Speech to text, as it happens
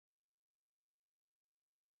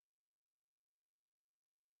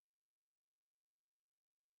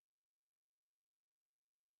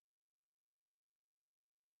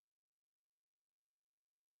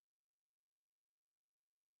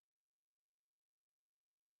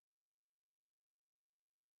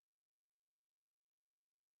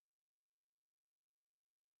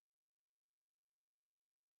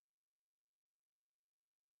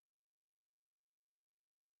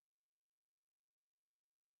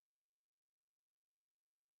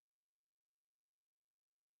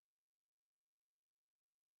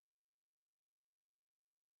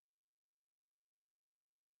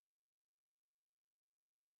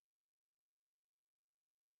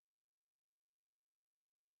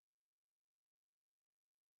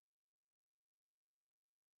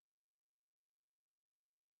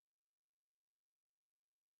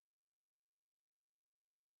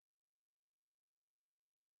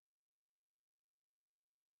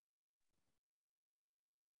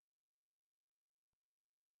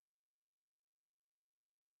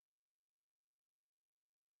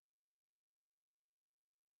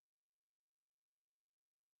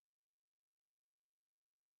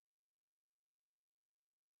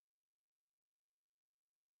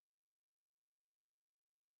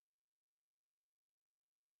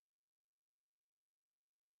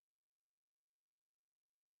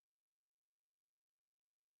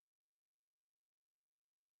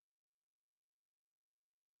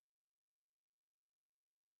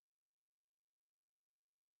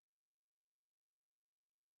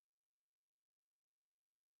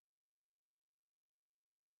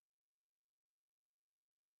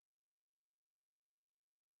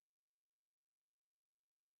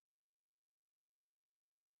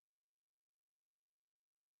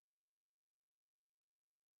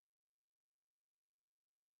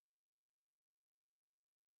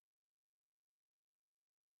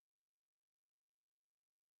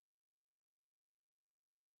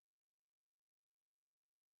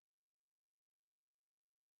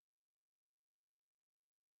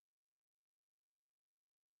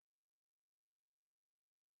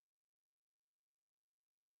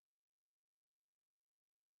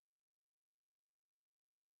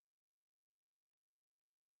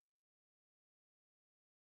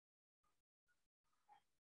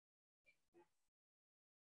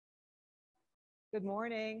Good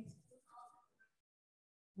morning.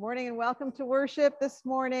 Morning and welcome to worship this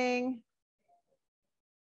morning.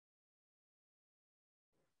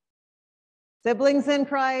 Siblings in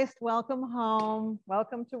Christ, welcome home.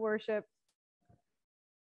 Welcome to worship.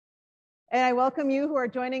 And I welcome you who are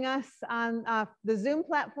joining us on the Zoom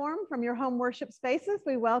platform from your home worship spaces.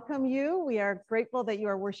 We welcome you. We are grateful that you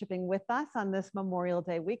are worshiping with us on this Memorial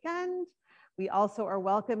Day weekend. We also are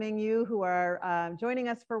welcoming you who are joining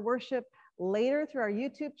us for worship later through our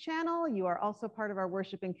YouTube channel. You are also part of our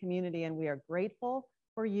worshiping community, and we are grateful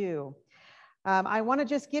for you. I want to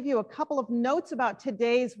just give you a couple of notes about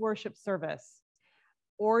today's worship service.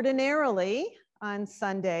 Ordinarily, on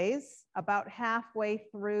Sundays, about halfway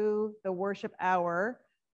through the worship hour,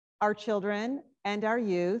 our children and our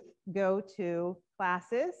youth go to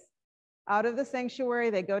classes out of the sanctuary.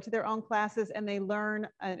 They go to their own classes and they learn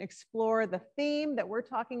and explore the theme that we're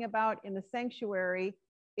talking about in the sanctuary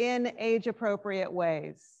in age-appropriate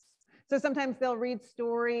ways. So sometimes they'll read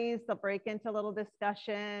stories, they'll break into a little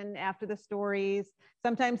discussion after the stories.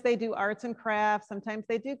 Sometimes they do arts and crafts, sometimes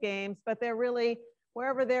they do games, but they're really,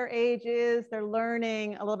 wherever their age is, they're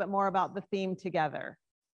learning a little bit more about the theme together.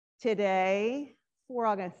 Today, we're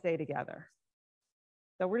all gonna stay together.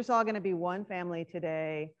 So we're just all gonna be one family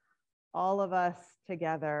today, all of us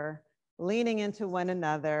together, leaning into one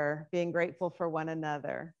another, being grateful for one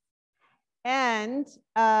another. And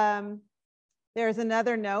there's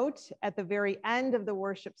another note at the very end of the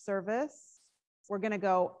worship service. We're going to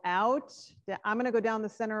go out. I'm going to go down the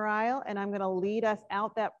center aisle and I'm going to lead us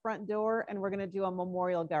out that front door, and we're going to do a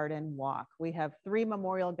memorial garden walk. We have 3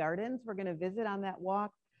 memorial gardens we're going to visit on that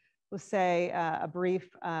walk. We'll say a brief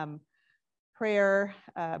prayer,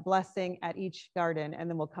 blessing at each garden, and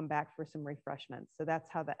then we'll come back for some refreshments. So that's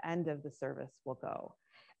how the end of the service will go.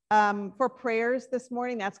 For prayers this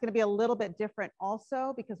morning, that's going to be a little bit different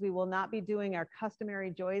also, because we will not be doing our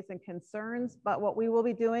customary joys and concerns, but what we will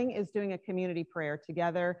be doing is doing a community prayer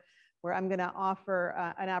together, where I'm going to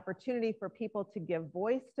offer an opportunity for people to give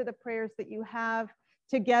voice to the prayers that you have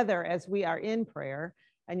together as we are in prayer,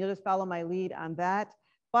 and you'll just follow my lead on that.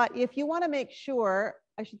 But if you want to make sure,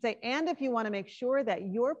 I should say, and if you want to make sure that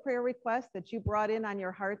your prayer requests that you brought in on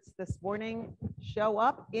your hearts this morning show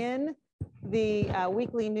up in the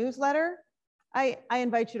weekly newsletter, I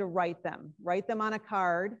invite you to write them on a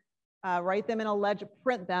card, write them in a ledger,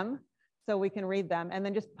 print them so we can read them, and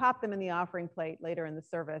then just pop them in the offering plate later in the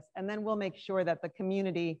service. And then we'll make sure that the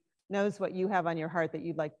community knows what you have on your heart that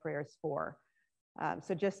you'd like prayers for.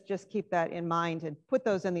 So just keep that in mind and put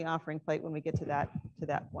those in the offering plate when we get to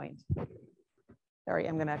that point. Sorry,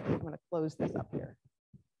 I'm gonna close this up here.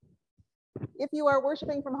 If you are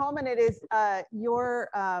worshiping from home and it is your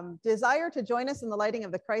desire to join us in the lighting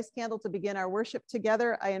of the Christ candle to begin our worship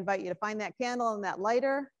together, I invite you to find that candle and that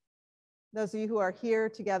lighter. Those of you who are here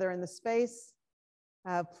together in the space,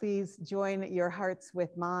 please join your hearts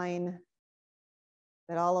with mine,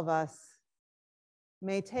 that all of us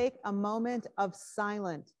may take a moment of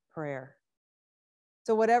silent prayer.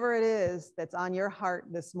 So whatever it is that's on your heart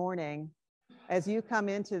this morning, as you come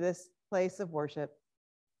into this place of worship,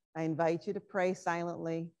 I invite you to pray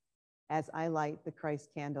silently as I light the Christ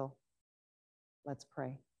candle. Let's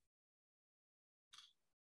pray.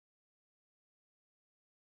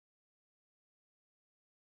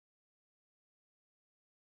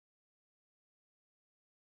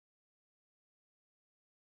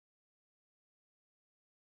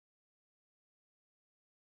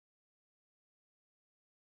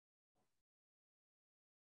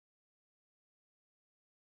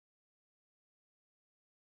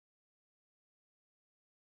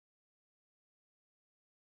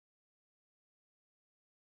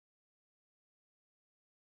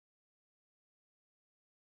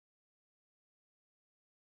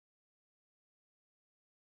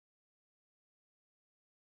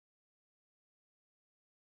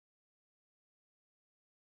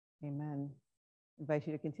 Amen. I invite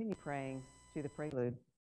you to continue praying through the prelude.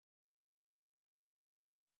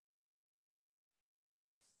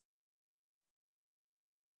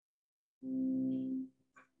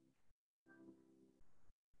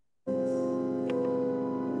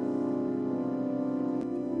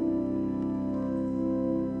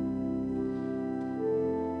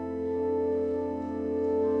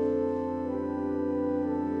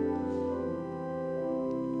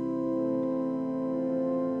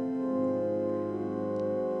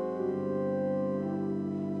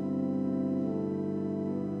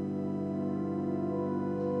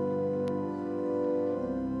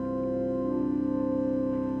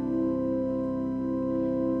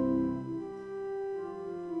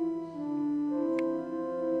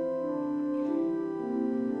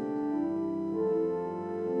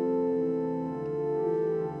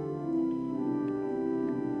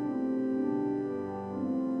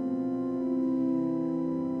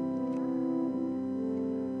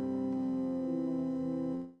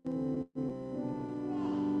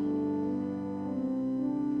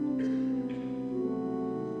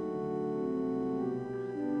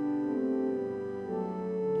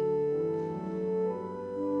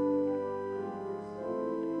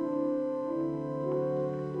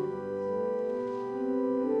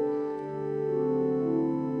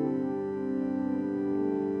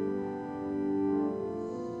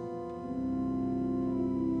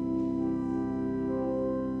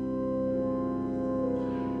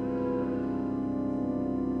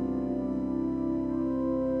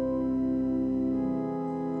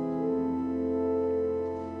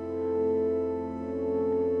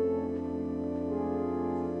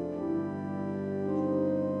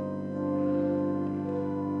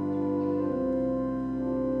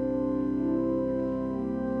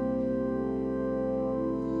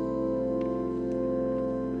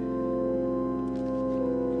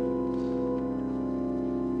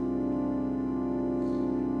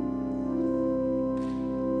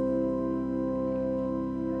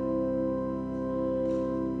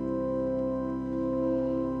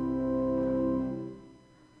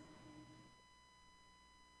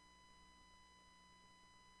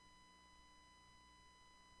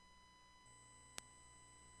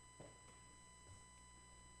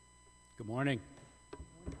 Good morning.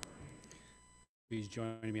 Please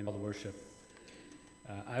join me in the worship.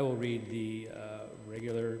 I will read the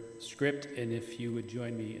regular script, and if you would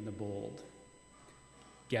join me in the bold.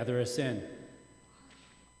 Gather us in.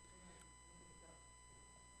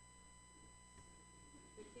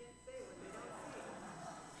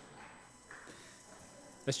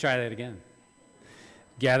 Let's try that again.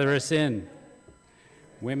 Gather us in,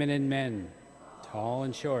 women and men, tall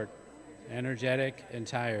and short, energetic and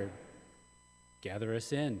tired. Gather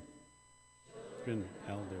us in, children,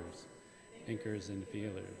 elders, thinkers and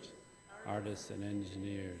feelers, artists and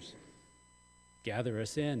engineers. Gather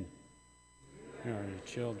us in. We are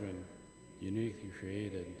children, uniquely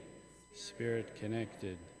created, spirit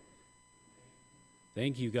connected.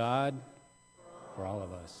 Thank you, God, for all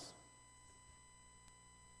of us.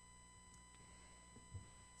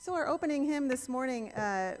 So our opening hymn this morning,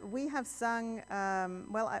 we have sung,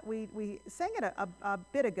 we sang it a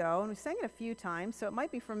bit ago, and we sang it a few times, so it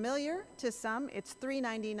might be familiar to some. It's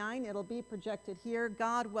 399. It'll be projected here.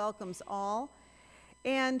 God welcomes all.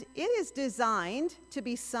 And it is designed to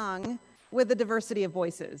be sung with a diversity of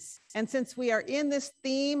voices. And since we are in this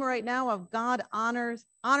theme right now of God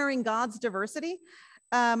honoring God's diversity,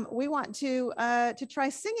 we want to try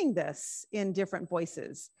singing this in different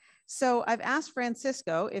voices. So I've asked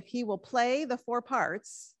Francisco if he will play the 4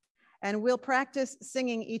 parts, and we'll practice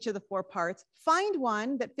singing each of the 4 parts. Find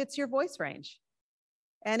one that fits your voice range.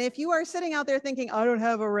 And if you are sitting out there thinking, I don't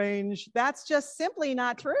have a range, that's just simply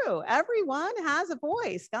not true. Everyone has a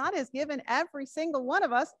voice. God has given every single one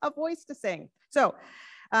of us a voice to sing. So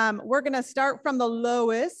we're going to start from the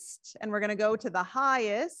lowest, and we're going to go to the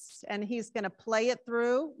highest, and he's going to play it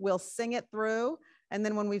through. We'll sing it through. And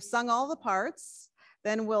then when we've sung all the parts,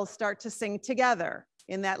 then we'll start to sing together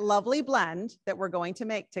in that lovely blend that we're going to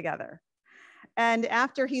make together. And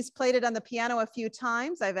after he's played it on the piano a few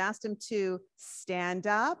times, I've asked him to stand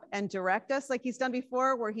up and direct us like he's done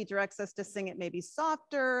before, where he directs us to sing it maybe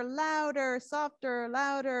softer, louder, softer,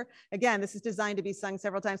 louder. Again, this is designed to be sung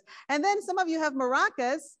several times. And then some of you have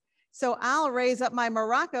maracas, so I'll raise up my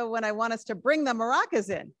maraca when I want us to bring the maracas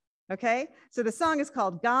in, okay? So the song is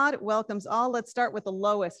called God Welcomes All. Let's start with the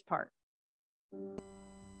lowest part.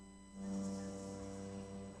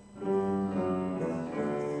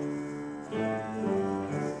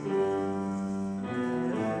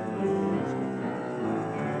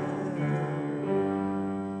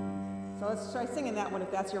 So let's try singing that one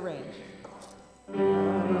if that's your range.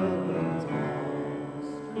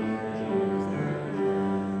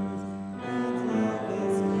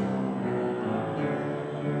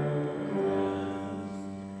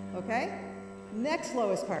 Okay, next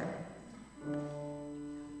lowest part.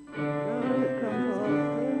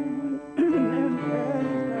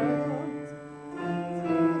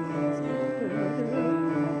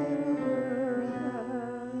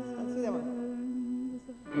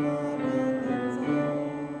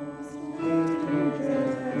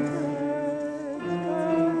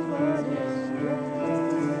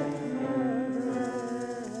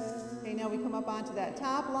 Onto that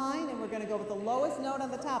top line, and we're going to go with the lowest note on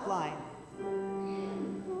the top line.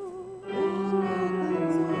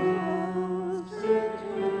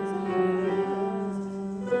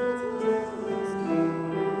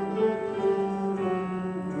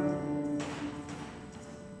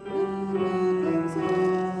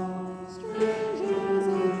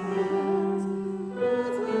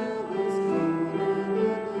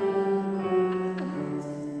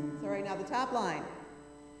 So right now the top line.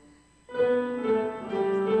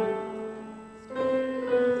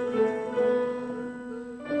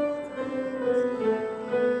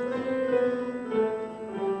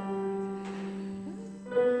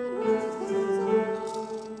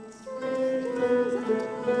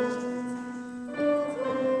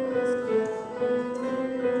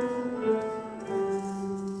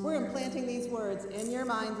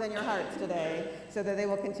 And your hearts today, so that they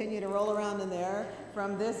will continue to roll around in there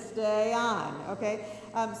from this day on, okay?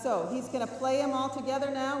 So he's going to play them all together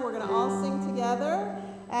now. We're going to all sing together,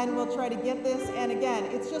 and we'll try to get this. And again,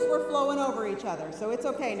 it's just we're flowing over each other, so it's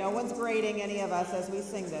okay. No one's grading any of us as we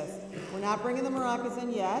sing this. We're not bringing the maracas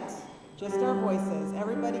in yet, just our voices.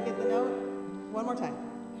 Everybody get the note? One more time.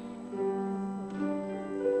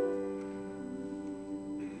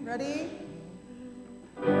 Ready?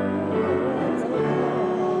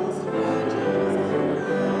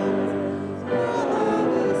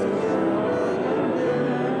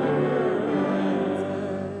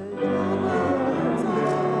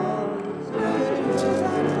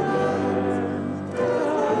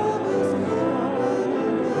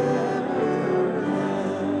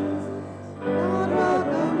 God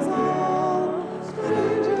welcomes all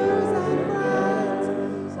strangers and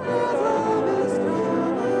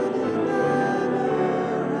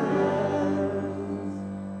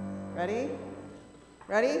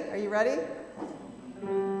Ready? Are you ready?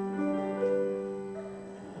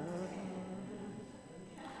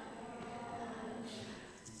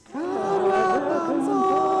 God welcomes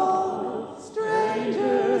all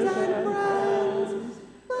strangers and friends.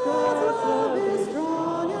 God's love is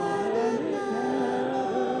strong and it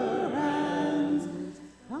never ends.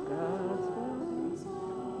 God welcomes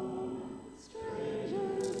all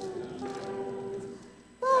strangers and friends.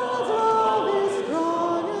 God's love is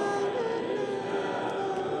strong and it never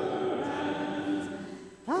ends.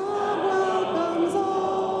 God welcomes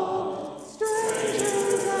all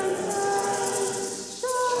strangers and friends.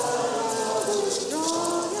 God's love is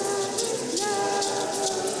strong and it never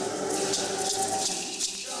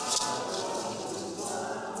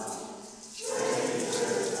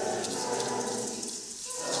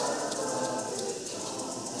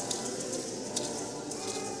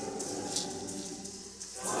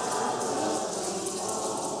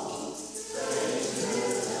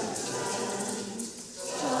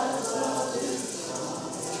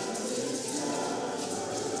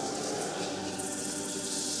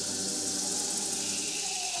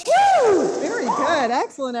Woo! Very good.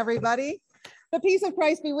 Excellent, everybody. The peace of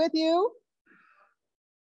Christ be with you.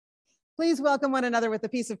 Please welcome one another with the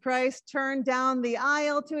peace of Christ. Turn down the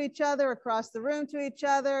aisle to each other, across the room to each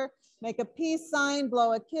other. Make a peace sign,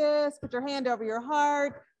 blow a kiss, put your hand over your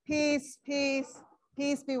heart. Peace, peace,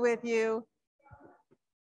 peace be with you.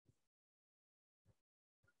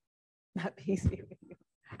 Peace be with you.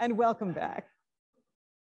 And welcome back.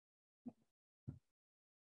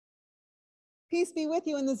 Peace be with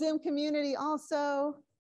you in the Zoom community also.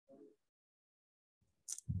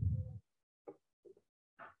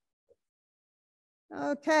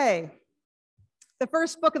 Okay. The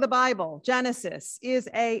first book of the Bible, Genesis, is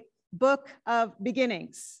a book of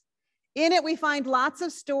beginnings. In it, we find lots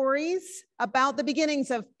of stories about the beginnings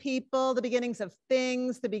of people, the beginnings of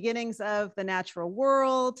things, the beginnings of the natural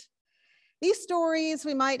world. These stories,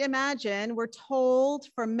 we might imagine, were told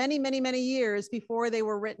for many, many, many years before they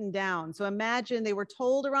were written down. So imagine they were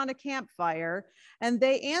told around a campfire and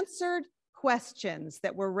they answered questions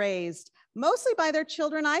that were raised mostly by their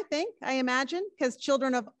children, I imagine, because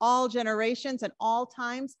children of all generations and all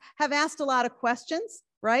times have asked a lot of questions,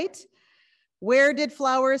 right? Where did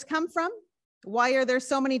flowers come from? Why are there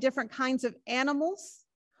so many different kinds of animals?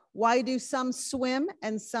 Why do some swim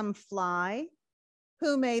and some fly?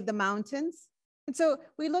 Who made the mountains? And so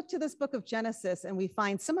we look to this book of Genesis and we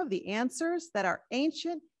find some of the answers that our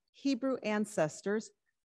ancient Hebrew ancestors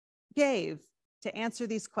gave to answer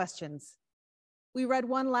these questions. We read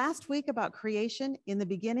one last week about creation. In the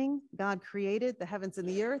beginning, God created the heavens and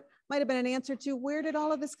the earth. Might have been an answer to where did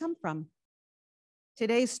all of this come from?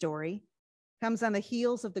 Today's story comes on the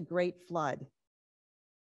heels of the great flood.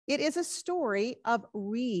 It is a story of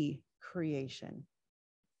recreation.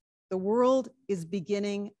 The world is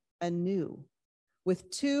beginning anew with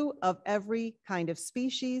two of every kind of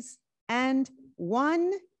species and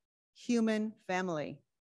one human family.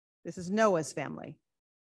 This is Noah's family.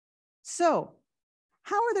 So,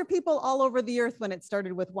 how are there people all over the earth when it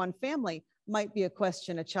started with one family? Might be a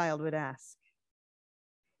question a child would ask.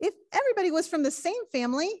 If everybody was from the same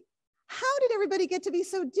family, how did everybody get to be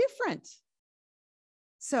so different?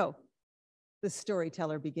 So, the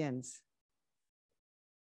storyteller begins.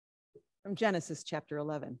 From Genesis chapter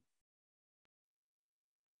 11.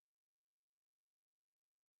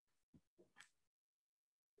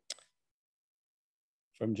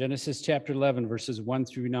 From Genesis chapter 11, verses 1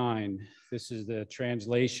 through 9. This is the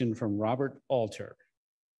translation from Robert Alter.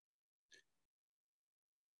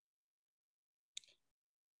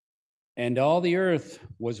 And all the earth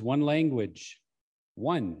was one language,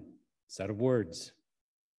 one set of words.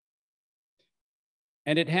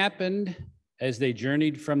 And it happened as they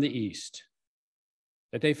journeyed from the east,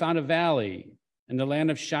 that they found a valley in the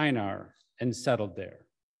land of Shinar and settled there.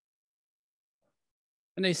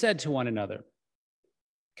 And they said to one another,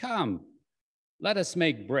 "Come, let us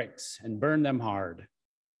make bricks and burn them hard."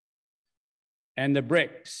 And the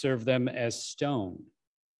brick served them as stone,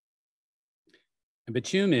 and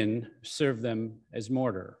bitumen served them as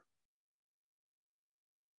mortar.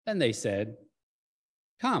 Then they said,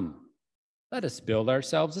 "Come, let us build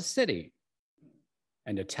ourselves a city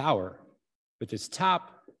and a tower with its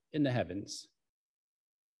top in the heavens,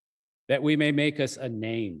 that we may make us a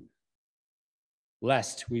name,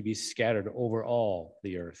 lest we be scattered over all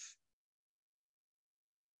the earth."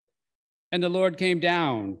 And the Lord came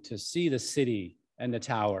down to see the city and the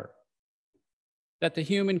tower that the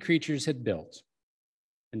human creatures had built.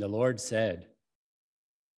 And the Lord said,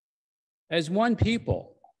 "As one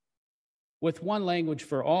people, with one language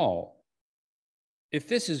for all, if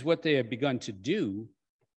this is what they have begun to do,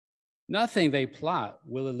 Nothing they plot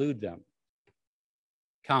will elude them.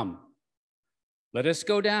 Come, let us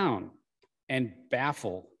go down and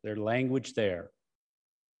baffle their language there,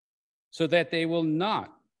 so that they will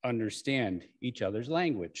not understand each other's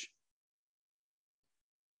language.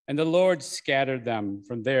 And the Lord scattered them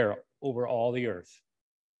from there over all the earth.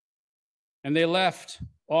 And they left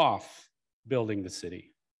off building the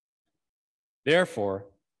city. Therefore,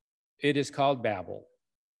 it is called Babel,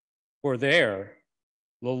 for there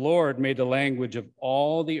the Lord made the language of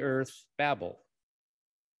all the earth babble.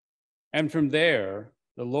 And from there,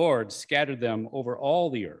 the Lord scattered them over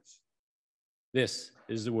all the earth. This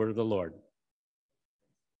is the word of the Lord.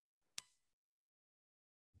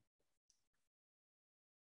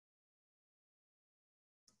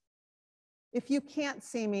 If you can't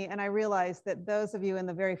see me, and I realize that those of you in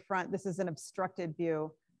the very front, this is an obstructed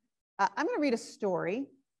view, I'm going to read a story.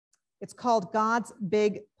 It's called God's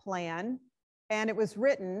Big Plan, and it was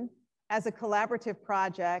written as a collaborative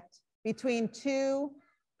project between two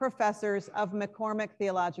professors of McCormick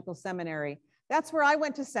Theological Seminary. That's where I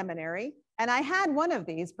went to seminary, and I had one of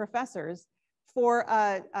these professors for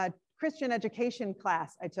a Christian education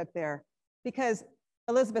class I took there, because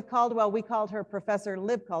Elizabeth Caldwell, we called her Professor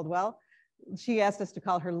Lib Caldwell. She asked us to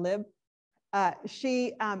call her Lib.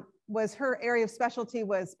 Her area of specialty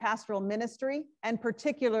was pastoral ministry, and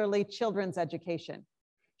particularly children's education.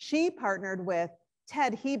 She partnered with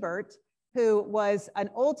Ted Hebert, who was an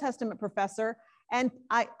Old Testament professor, and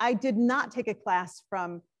I did not take a class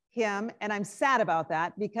from him, and I'm sad about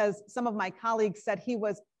that because some of my colleagues said he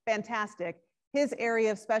was fantastic. His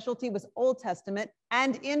area of specialty was Old Testament,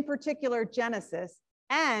 and in particular Genesis,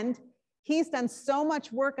 and he's done so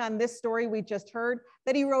much work on this story we just heard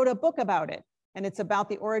that he wrote a book about it. And it's about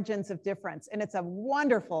the origins of difference. And it's a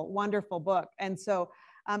wonderful, wonderful book. And so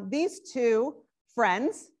these two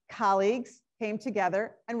friends, colleagues, came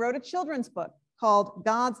together and wrote a children's book called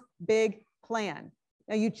God's Big Plan.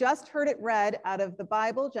 Now, you just heard it read out of the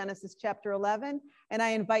Bible, Genesis chapter 11. And I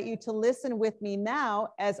invite you to listen with me now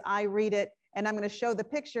as I read it. And I'm going to show the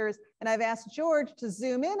pictures. And I've asked George to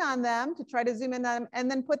zoom in on them, to try to zoom in on them,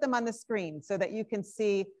 and then put them on the screen so that you can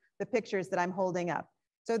see the pictures that I'm holding up.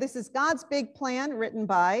 So this is God's Big Plan, written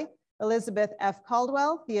by Elizabeth F.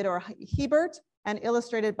 Caldwell, Theodore Hebert, and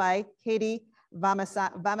illustrated by Katie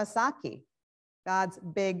Vamasaki. God's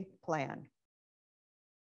Big Plan.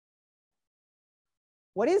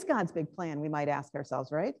 What is God's big plan, we might ask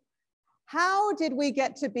ourselves, right? How did we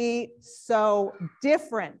get to be so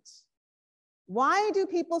different? Why do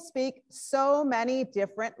people speak so many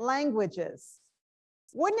different languages?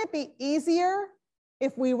 Wouldn't it be easier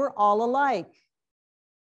if we were all alike?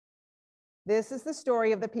 This is the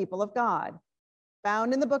story of the people of God,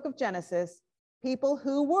 found in the book of Genesis, people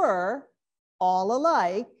who were all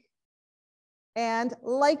alike and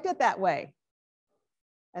liked it that way.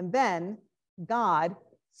 And then God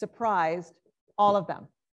surprised all of them.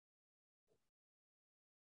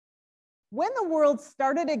 When the world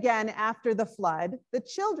started again after the flood, the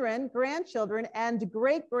children, grandchildren, and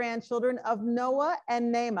great-grandchildren of Noah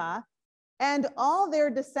and Naamah and all their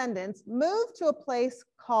descendants moved to a place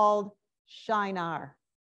called Shinar.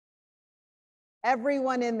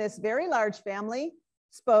 Everyone in this very large family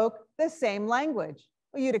spoke the same language.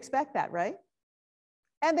 Well, you'd expect that, right?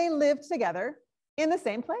 And they lived together in the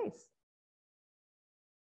same place.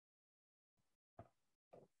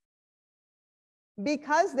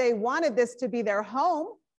 Because they wanted this to be their home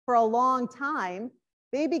for a long time,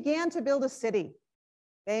 they began to build a city.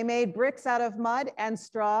 They made bricks out of mud and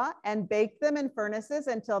straw and baked them in furnaces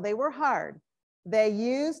until they were hard. They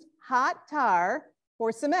used hot tar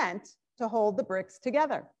for cement to hold the bricks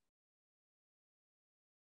together.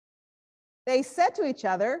 They said to each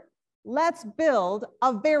other, let's build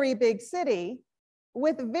a very big city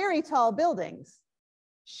with very tall buildings.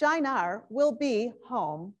 Shinar will be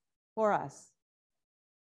home for us.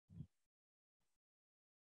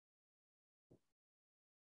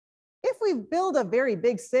 If we build a very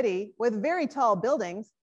big city with very tall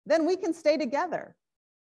buildings, then we can stay together.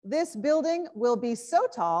 This building will be so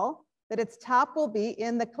tall that its top will be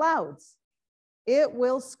in the clouds. It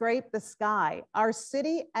will scrape the sky. Our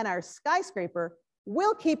city and our skyscraper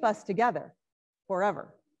will keep us together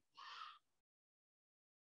forever.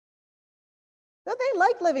 So they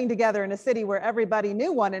liked living together in a city where everybody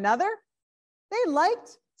knew one another. They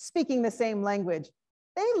liked speaking the same language.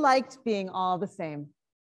 They liked being all the same.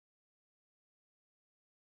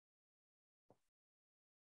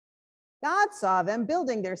 God saw them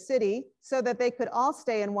building their city so that they could all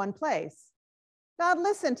stay in one place. God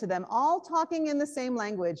listened to them all talking in the same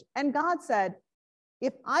language. And God said,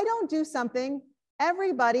 if I don't do something,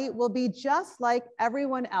 everybody will be just like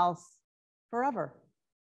everyone else forever.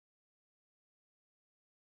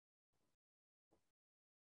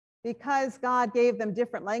 Because God gave them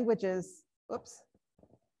different languages, God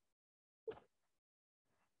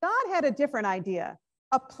had a different idea,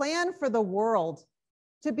 a plan for the world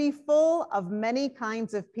to be full of many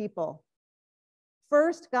kinds of people.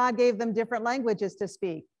 First, God gave them different languages to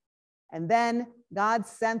speak, and then God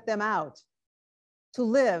sent them out to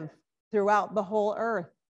live throughout the whole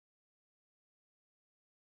earth.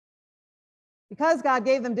 Because God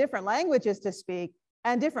gave them different languages to speak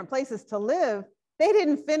and different places to live, they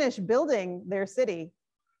didn't finish building their city.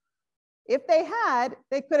 If they had,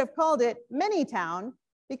 they could have called it Many-town,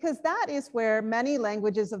 because that is where many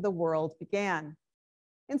languages of the world began.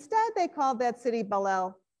 Instead, they called that city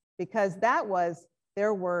Babel, because that was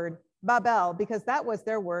their word, Babel, because that was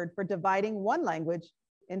their word for dividing one language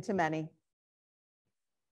into many.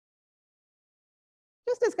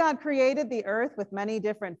 Just as God created the earth with many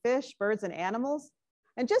different fish, birds, and animals,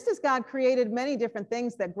 and just as God created many different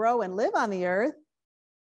things that grow and live on the earth,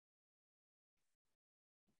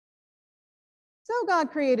 so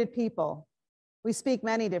God created people. We speak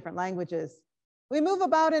many different languages. We move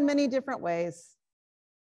about in many different ways.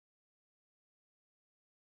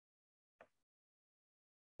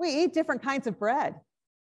 We eat different kinds of bread,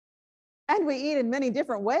 and we eat in many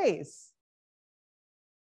different ways.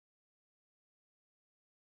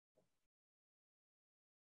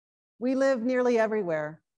 We live nearly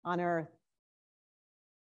everywhere on earth.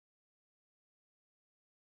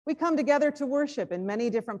 We come together to worship in many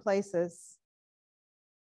different places.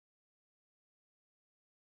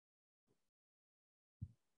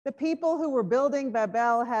 The people who were building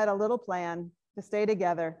Babel had a little plan to stay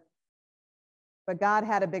together, but God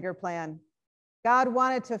had a bigger plan. God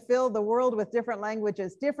wanted to fill the world with different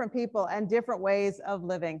languages, different people, and different ways of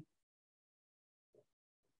living.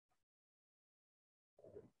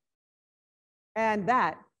 And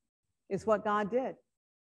that is what God did.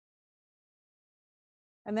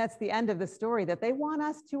 And that's the end of the story, that they want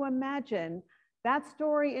us to imagine that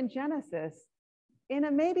story in Genesis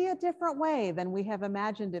in maybe a different way than we have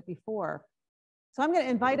imagined it before. So I'm going to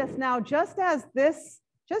invite us now, just as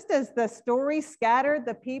the story scattered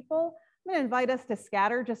the people, I'm going to invite us to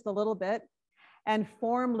scatter just a little bit and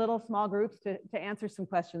form little small groups to answer some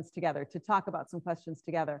questions together, to talk about some questions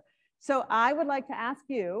together. So I would like to ask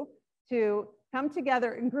you to come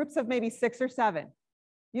together in groups of maybe 6 or 7.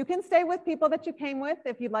 You can stay with people that you came with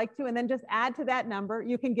if you'd like to, and then just add to that number.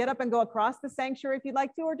 You can get up and go across the sanctuary if you'd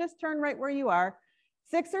like to, or just turn right where you are.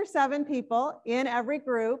 6 or 7 people in every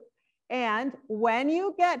group. And when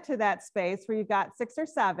you get to that space where you've got 6 or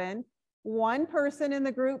 7, one person in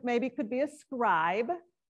the group maybe could be a scribe.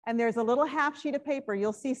 And there's a little half sheet of paper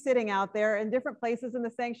you'll see sitting out there in different places in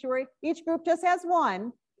the sanctuary. Each group just has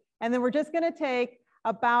one. And then we're just going to take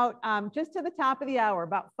about, just to the top of the hour,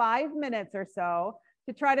 about 5 minutes or so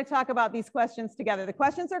to try to talk about these questions together. The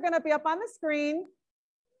questions are going to be up on the screen.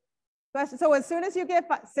 So as soon as you get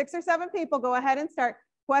 6 or 7 people, go ahead and start.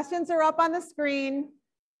 Questions are up on the screen.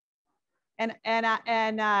 And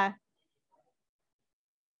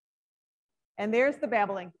there's the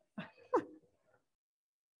babbling.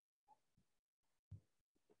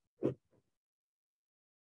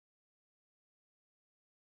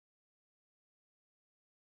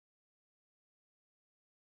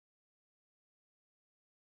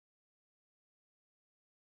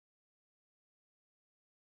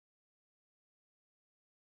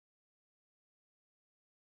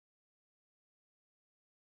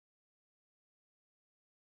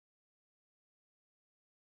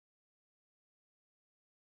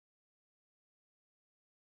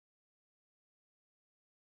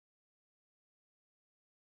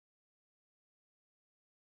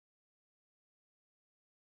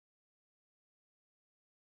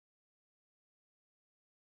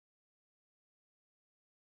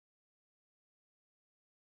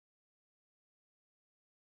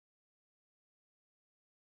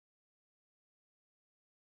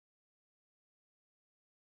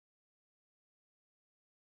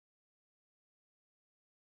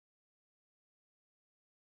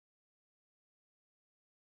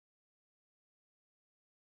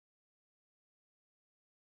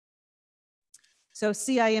 So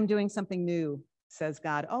see, I am doing something new, says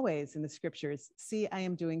God always in the scriptures. See, I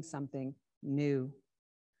am doing something new.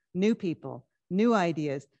 New people, new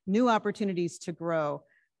ideas, new opportunities to grow.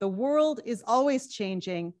 The world is always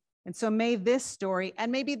changing. And so may this story,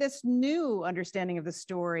 and maybe this new understanding of the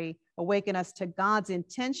story, awaken us to God's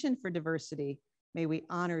intention for diversity. May we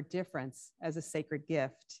honor difference as a sacred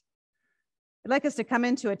gift. I'd like us to come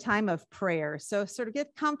into a time of prayer. So sort of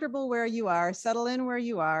get comfortable where you are, settle in where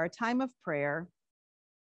you are, a time of prayer.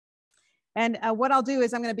 And what I'll do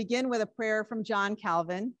is I'm going to begin with a prayer from John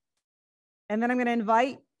Calvin. And then I'm going to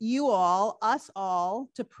invite you all, us all,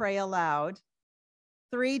 to pray aloud.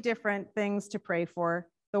 3 different things to pray for: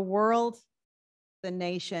 the world, the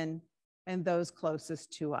nation, and those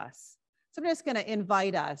closest to us. So I'm just going to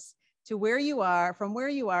invite us to where you are, from where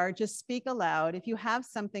you are, just speak aloud. If you have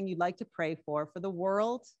something you'd like to pray for the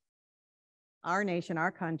world, our nation,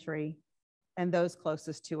 our country, and those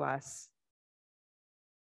closest to us.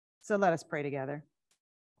 So let us pray together.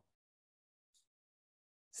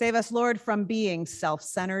 Save us, Lord, from being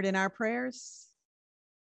self-centered in our prayers,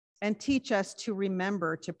 and teach us to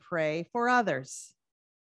remember to pray for others.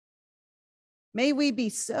 May we be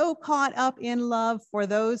so caught up in love for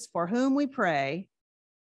those for whom we pray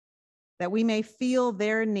that we may feel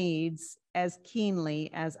their needs as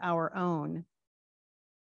keenly as our own,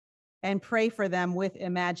 and pray for them with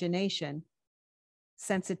imagination,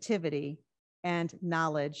 sensitivity, and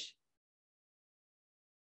knowledge.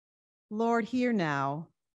 Lord, hear now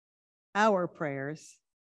our prayers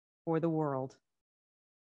for the world.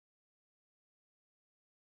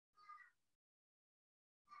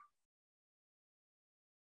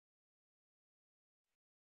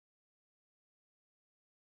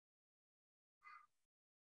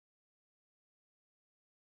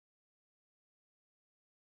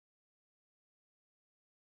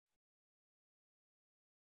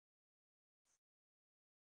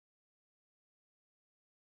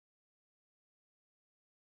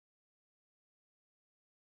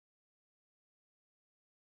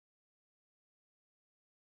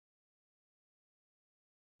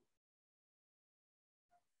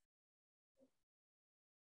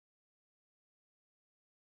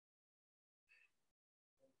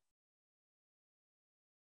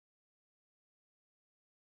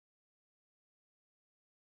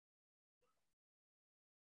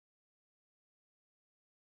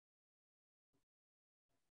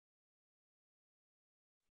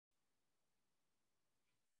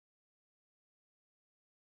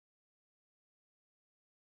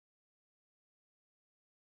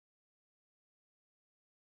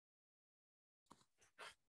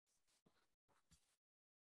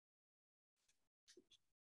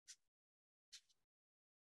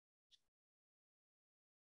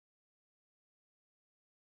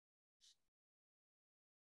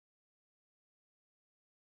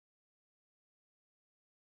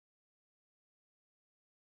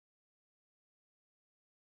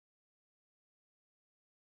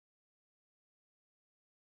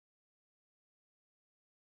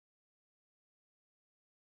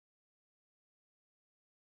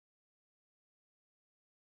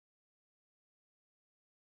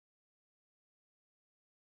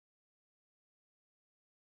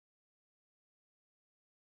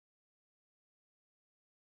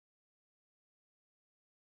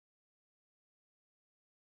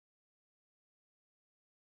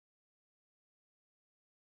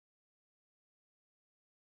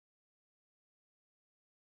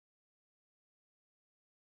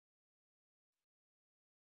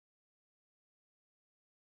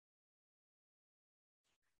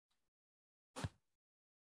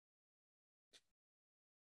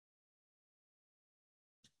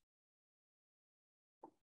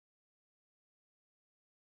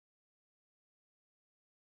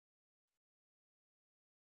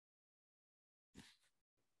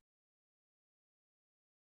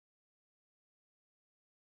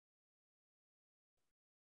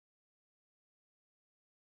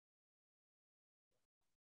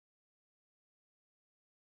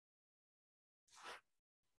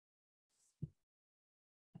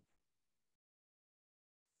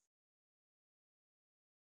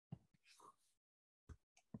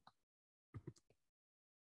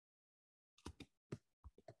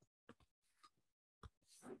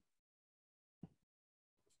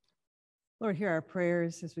 Lord, hear our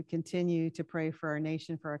prayers as we continue to pray for our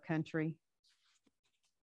nation, for our country.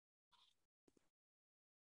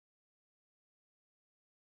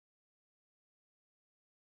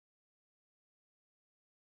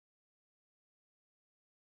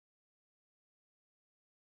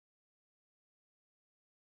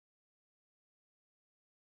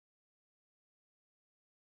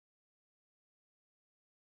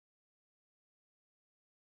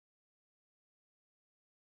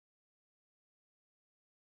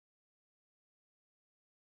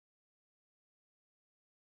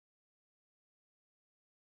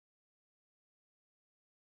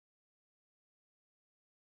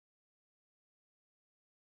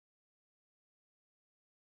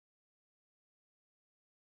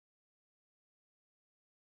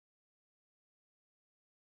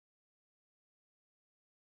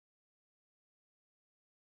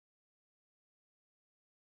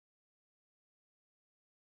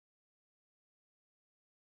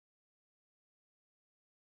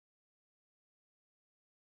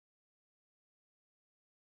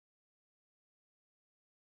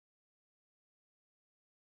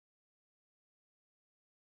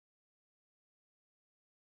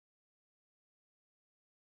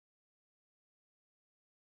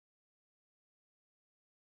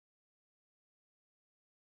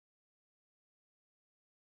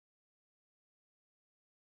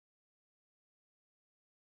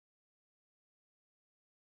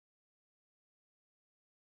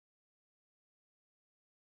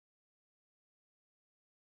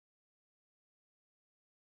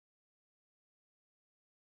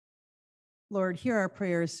 Lord, hear our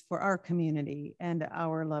prayers for our community and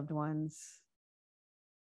our loved ones.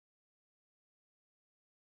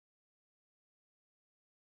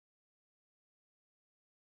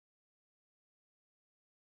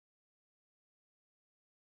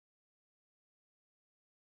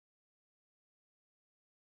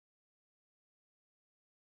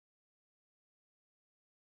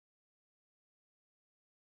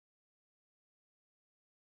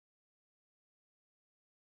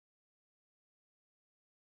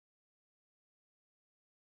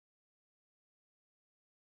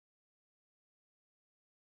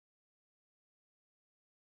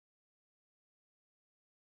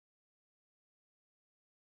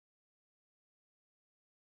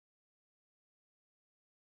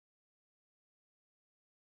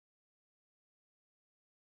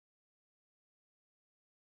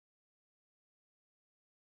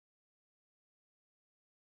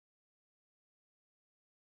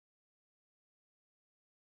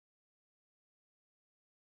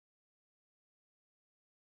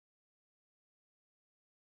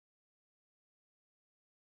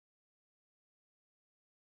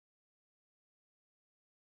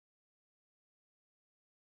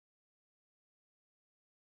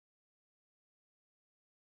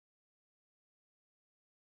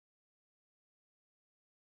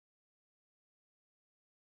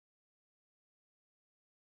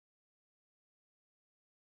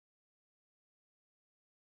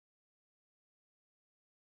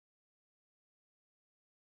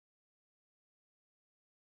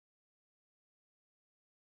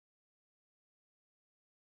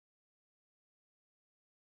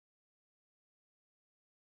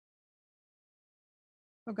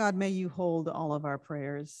 Oh God, may you hold all of our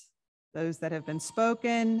prayers, those that have been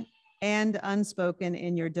spoken and unspoken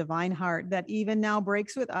in your divine heart that even now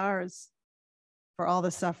breaks with ours for all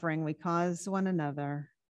the suffering we cause one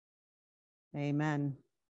another. Amen.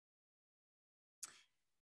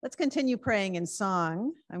 Let's continue praying in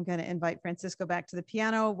song. I'm going to invite Francisco back to the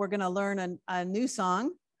piano. We're going to learn a new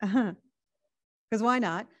song, because why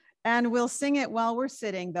not? And we'll sing it while we're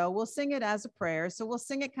sitting, though. We'll sing it as a prayer. So we'll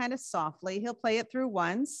sing it kind of softly. He'll play it through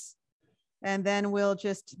once, and then we'll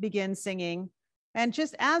just begin singing. And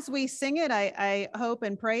just as we sing it, I hope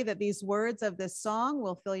and pray that these words of this song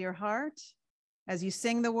will fill your heart. As you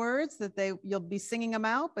sing the words, that you'll be singing them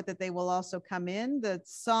out, but that they will also come in. The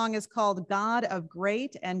song is called God of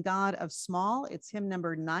Great and God of Small. It's hymn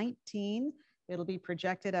number 19. It'll be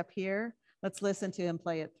projected up here. Let's listen to him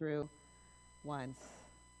play it through once.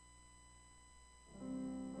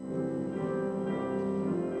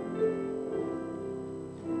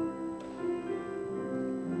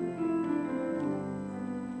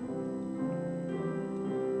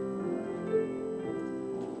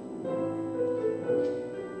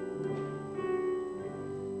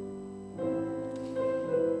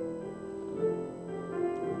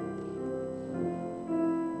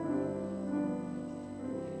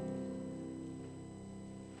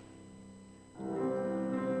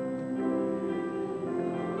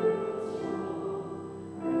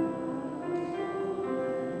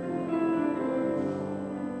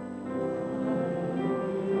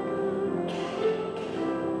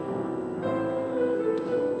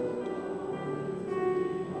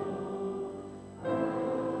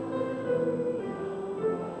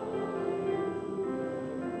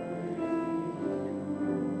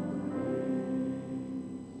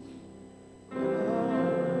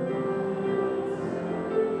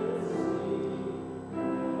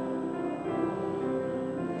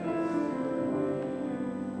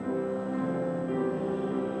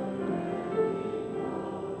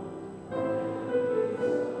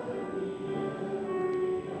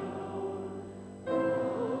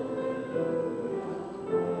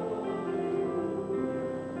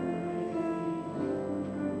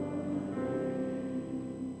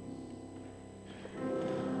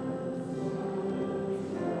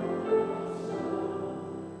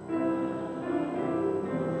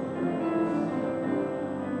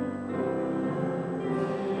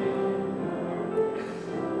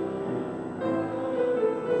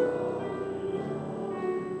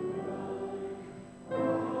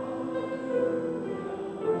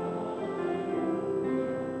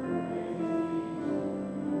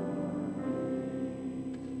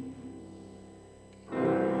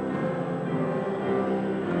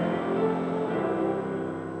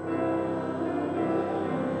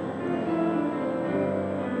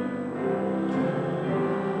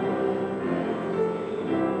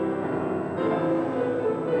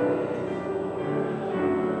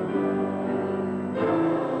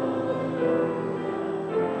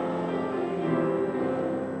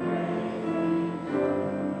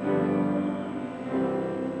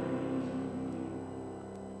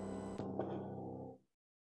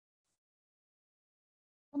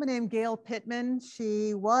 woman named Gail Pittman.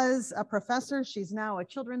 She was a professor. She's now a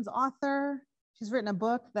children's author. She's written a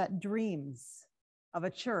book that dreams of a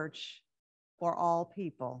church for all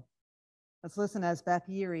people. Let's listen as Beth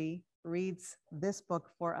Yeary reads this book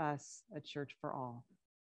for us, A Church for All.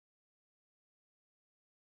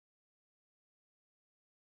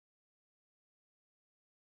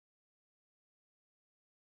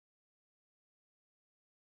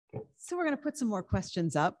 So we're going to put some more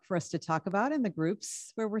questions up for us to talk about in the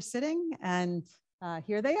groups where we're sitting. And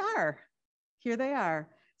here they are. Here they are.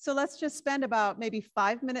 So let's just spend about maybe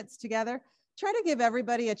 5 minutes together. Try to give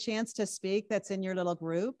everybody a chance to speak that's in your little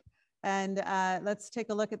group. And let's take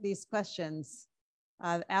a look at these questions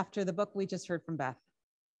after the book we just heard from Beth.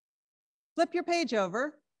 Flip your page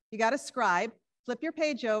over. You got a scribe. Flip your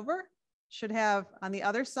page over. Should have on the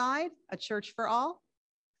other side, A Church for All.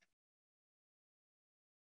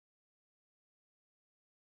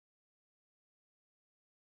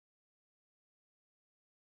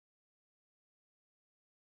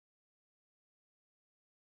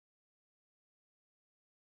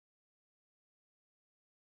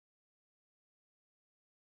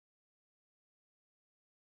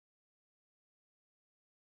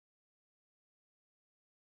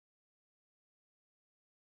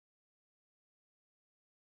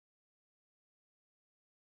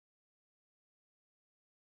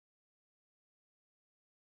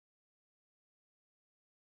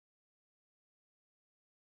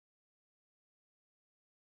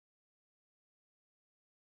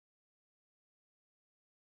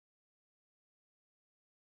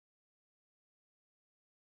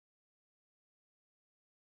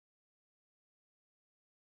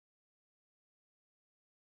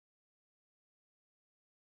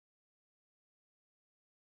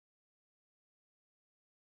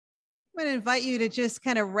 I'm going to invite you to just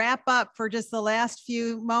kind of wrap up for just the last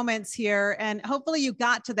few moments here. And hopefully you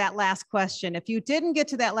got to that last question. If you didn't get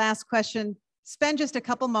to that last question, spend just a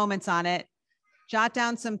couple moments on it, jot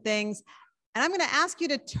down some things. And I'm going to ask you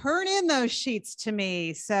to turn in those sheets to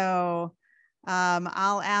me. So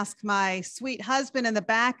I'll ask my sweet husband in the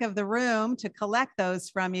back of the room to collect those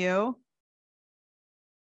from you.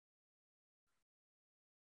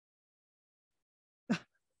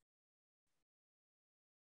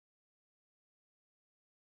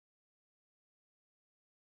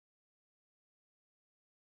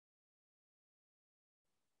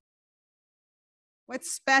 What's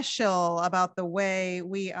special about the way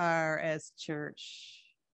we are as church?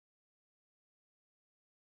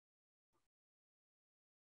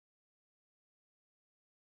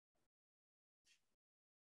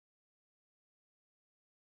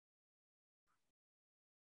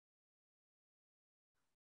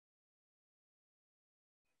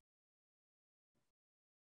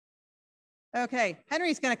 Okay,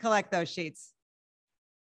 Henry's going to collect those sheets.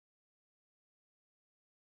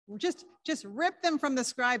 Just rip them from the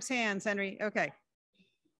scribe's hands, Henry. Okay.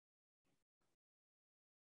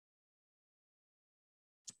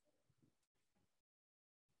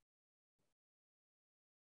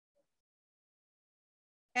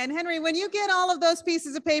 And Henry, when you get all of those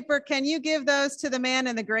pieces of paper, can you give those to the man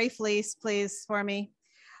in the gray fleece, please, for me?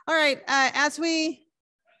 All right, as we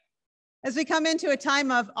come into a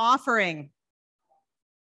time of offering.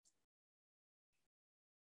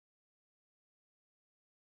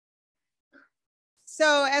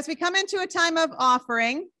 So as we come into a time of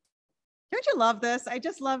offering, don't you love this? I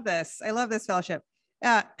just love this. I love this fellowship.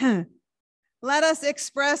 Let us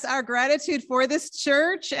express our gratitude for this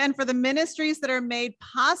church and for the ministries that are made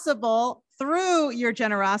possible through your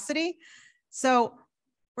generosity. So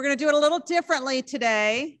we're going to do it a little differently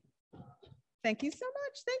today. Thank you so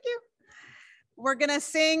much. Thank you. We're going to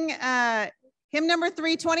sing hymn number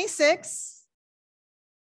 326.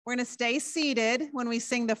 We're going to stay seated when we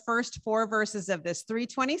sing the first 4 verses of this,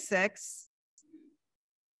 326.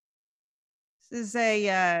 This is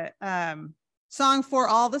a song for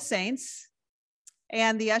all the saints.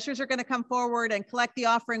 And the ushers are going to come forward and collect the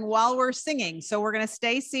offering while we're singing. So we're going to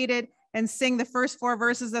stay seated and sing the first 4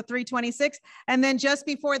 verses of 326. And then just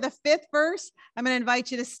before the 5th verse, I'm going to invite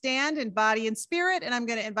you to stand in body and spirit. And I'm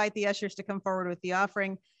going to invite the ushers to come forward with the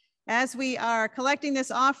offering. As we are collecting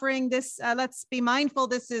this offering, let's be mindful,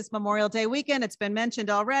 this is Memorial Day weekend. It's been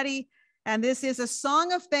mentioned already. And this is a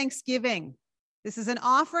song of thanksgiving. This is an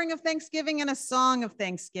offering of thanksgiving and a song of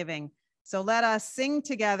thanksgiving. So let us sing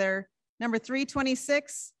together. Number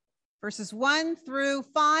 326, verses 1 through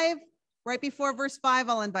 5. Right before verse 5,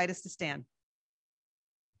 I'll invite us to stand.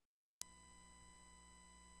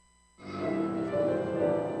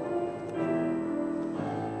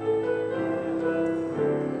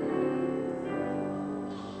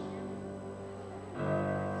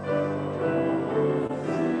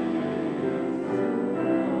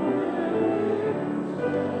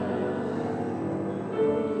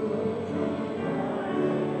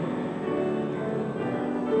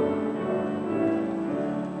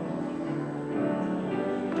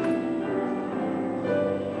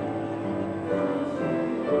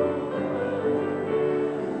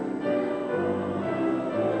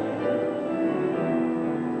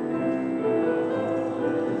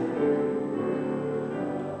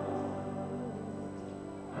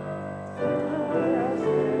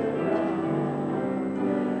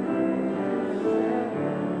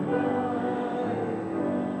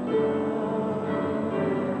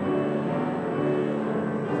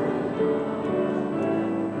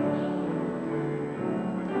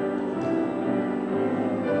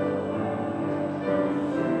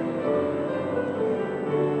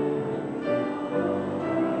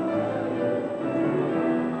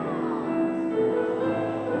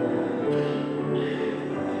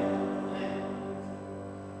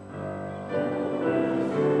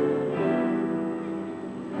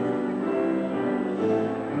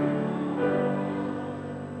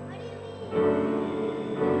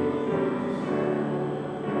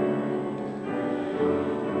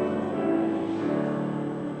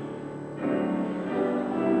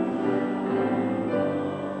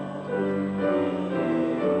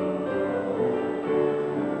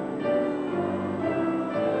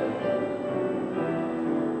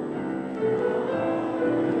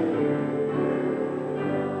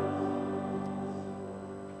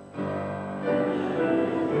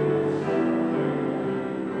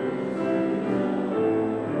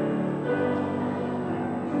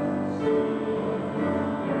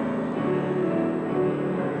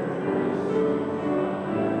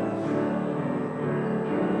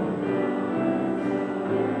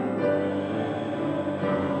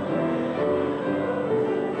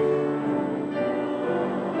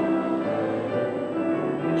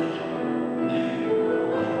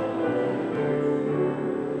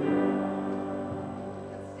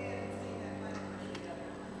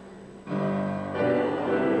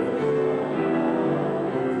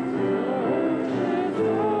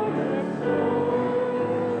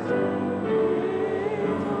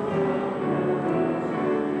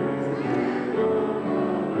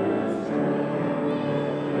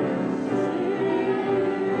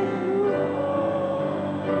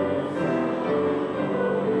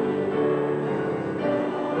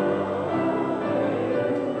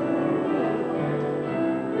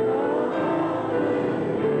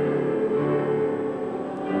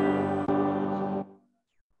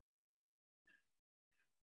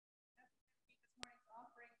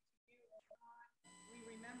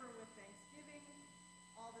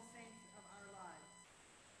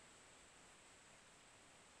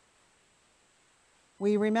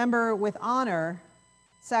 We remember with honor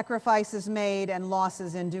sacrifices made and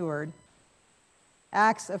losses endured,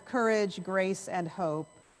 acts of courage, grace, and hope.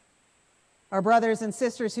 Our brothers and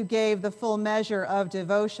sisters who gave the full measure of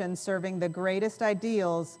devotion, serving the greatest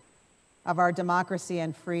ideals of our democracy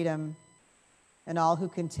and freedom, and all who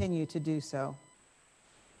continue to do so.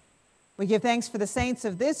 We give thanks for the saints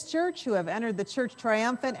of this church who have entered the church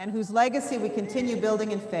triumphant and whose legacy we continue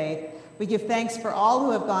building in faith. We give thanks for all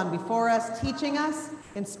who have gone before us, teaching us,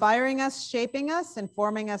 inspiring us, shaping us, and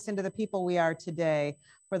forming us into the people we are today,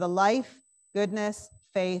 for the life, goodness,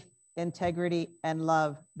 faith, integrity, and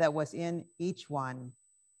love that was in each one.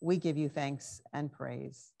 We give you thanks and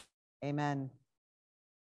praise. Amen.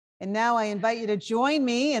 And now I invite you to join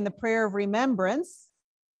me in the prayer of remembrance.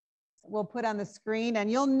 We'll put on the screen,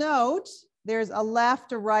 and you'll note there's a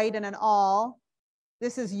left, a right, and an all.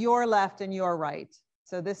 This is your left and your right.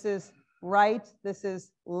 So this is right, this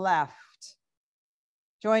is left.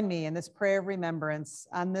 Join me in this prayer of remembrance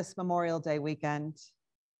on this Memorial Day weekend.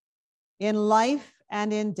 In life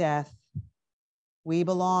and in death, we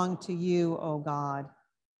belong to you, O God,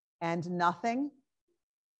 and nothing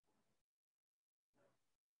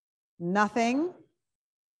in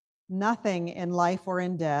life or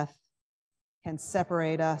in death can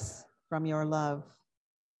separate us from your love.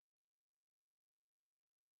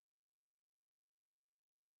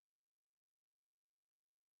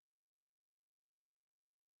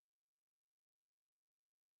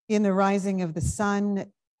 In the rising of the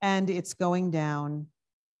sun and its going down,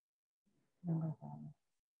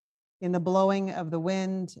 in the blowing of the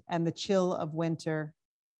wind and the chill of winter,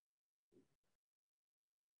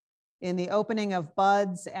 in the opening of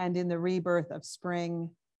buds and in the rebirth of spring,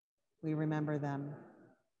 we remember them.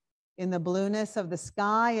 In the blueness of the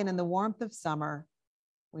sky and in the warmth of summer,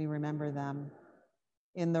 we remember them.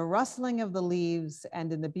 In the rustling of the leaves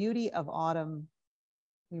and in the beauty of autumn,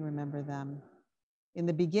 we remember them. In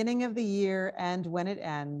the beginning of the year and when it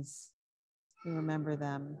ends, we remember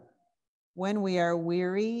them. When we are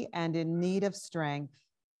weary and in need of strength,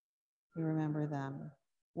 we remember them.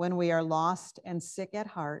 When we are lost and sick at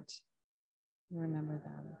heart, we remember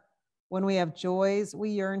them. When we have joys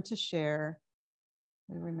we yearn to share,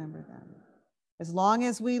 we remember them. As long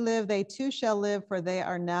as we live, they too shall live, for they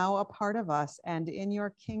are now a part of us and in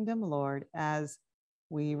your kingdom, Lord, as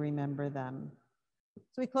we remember them.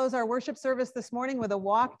 So we close our worship service this morning with a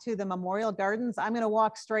walk to the Memorial Gardens. I'm going to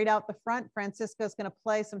walk straight out the front. Francisco's going to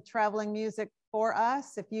play some traveling music for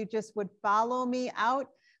us. If you just would follow me out.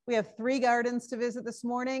 We have 3 gardens to visit this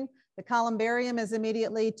morning. The columbarium is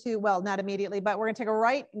immediately to, well, not immediately, but we're going to take a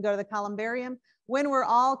right and go to the columbarium. When we're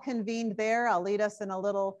all convened there, I'll lead us in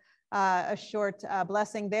a short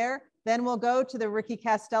blessing there. Then we'll go to the Ricky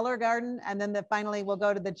Casteller Garden, and then finally we'll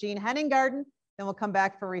go to the Jean Henning Garden. Then we'll come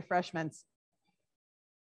back for refreshments.